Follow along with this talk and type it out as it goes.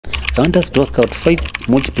I want us to work out 5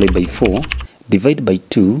 multiplied by 4, divide by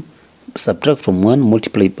 2, subtract from 1,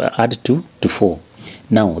 multiply, add 2 to 4.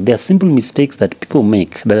 Now, there are simple mistakes that people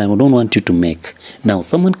make that I don't want you to make. Now,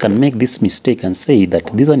 someone can make this mistake and say that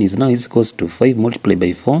this one is now equals to 5 multiplied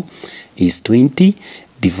by 4 is 20,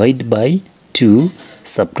 divide by 2,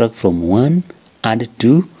 subtract from 1, add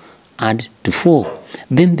 2, add to 4.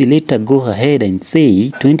 Then they later go ahead and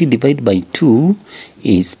say 20 divided by 2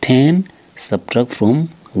 is 10, subtract from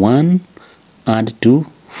 1, add to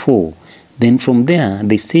 4. Then from there,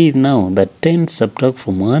 they say now that 10 subtract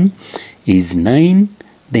from 1 is 9,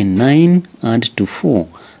 then 9 add to 4,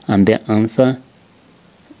 and the answer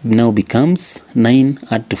now becomes 9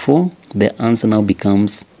 add to 4, the answer now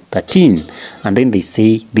becomes 13. And then they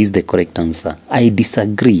say this is the correct answer. I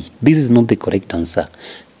disagree. This is not the correct answer.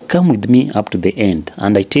 Come with me up to the end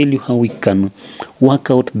and I tell you how we can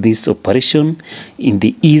work out this operation in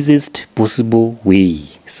the easiest possible way.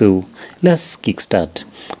 So let's kickstart.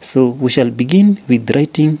 So we shall begin with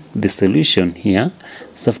writing the solution here.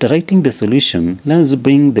 So after writing the solution, let's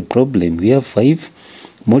bring the problem. We have 5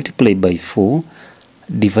 multiplied by 4,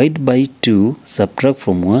 divide by 2, subtract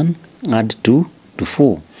from 1, add 2 to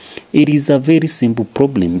 4. It is a very simple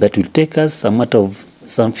problem that will take us a matter of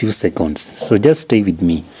some few seconds. So just stay with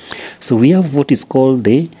me. So we have what is called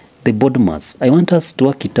the BODMAS. I want us to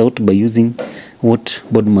work it out by using what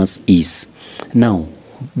BODMAS is. Now,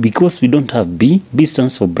 because we don't have B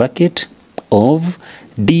stands for bracket of,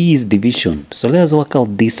 D is division. So let's work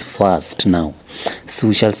out this first now. So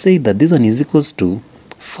we shall say that this one is equals to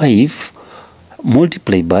 5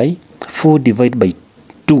 multiplied by 4 divided by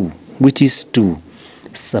 2, which is 2.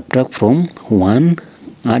 Subtract from 1,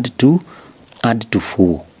 add to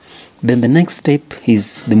 4. Then the next step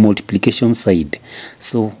is the multiplication side.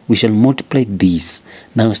 So we shall multiply this.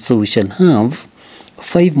 Now, so we shall have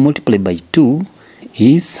 5 multiplied by 2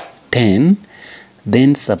 is 10.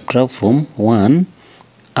 Then subtract from 1,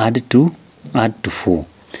 add to 4.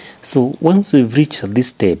 So once we've reached this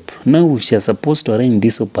step, now we are supposed to arrange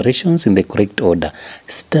these operations in the correct order,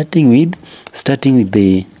 starting with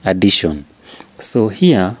the addition. So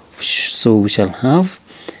here, so we shall have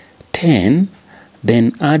 10,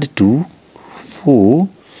 then add to 4,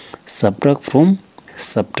 subtract from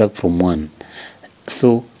 1.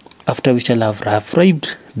 So after we shall have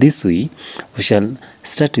arrived this way, we shall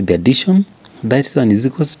start with the addition. That one is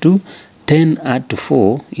equals to 10 add to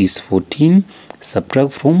 4 is 14,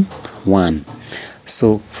 subtract from 1.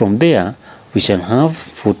 So from there, we shall have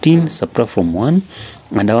 14 subtract from 1,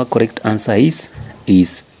 and our correct answer is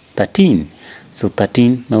 13. So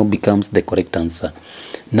 13 now becomes the correct answer.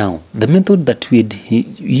 Now, the method that we had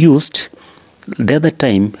used the other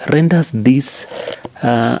time renders this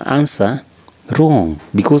answer wrong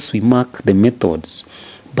because we mark the methods.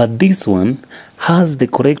 But this one has the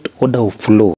correct order of flow.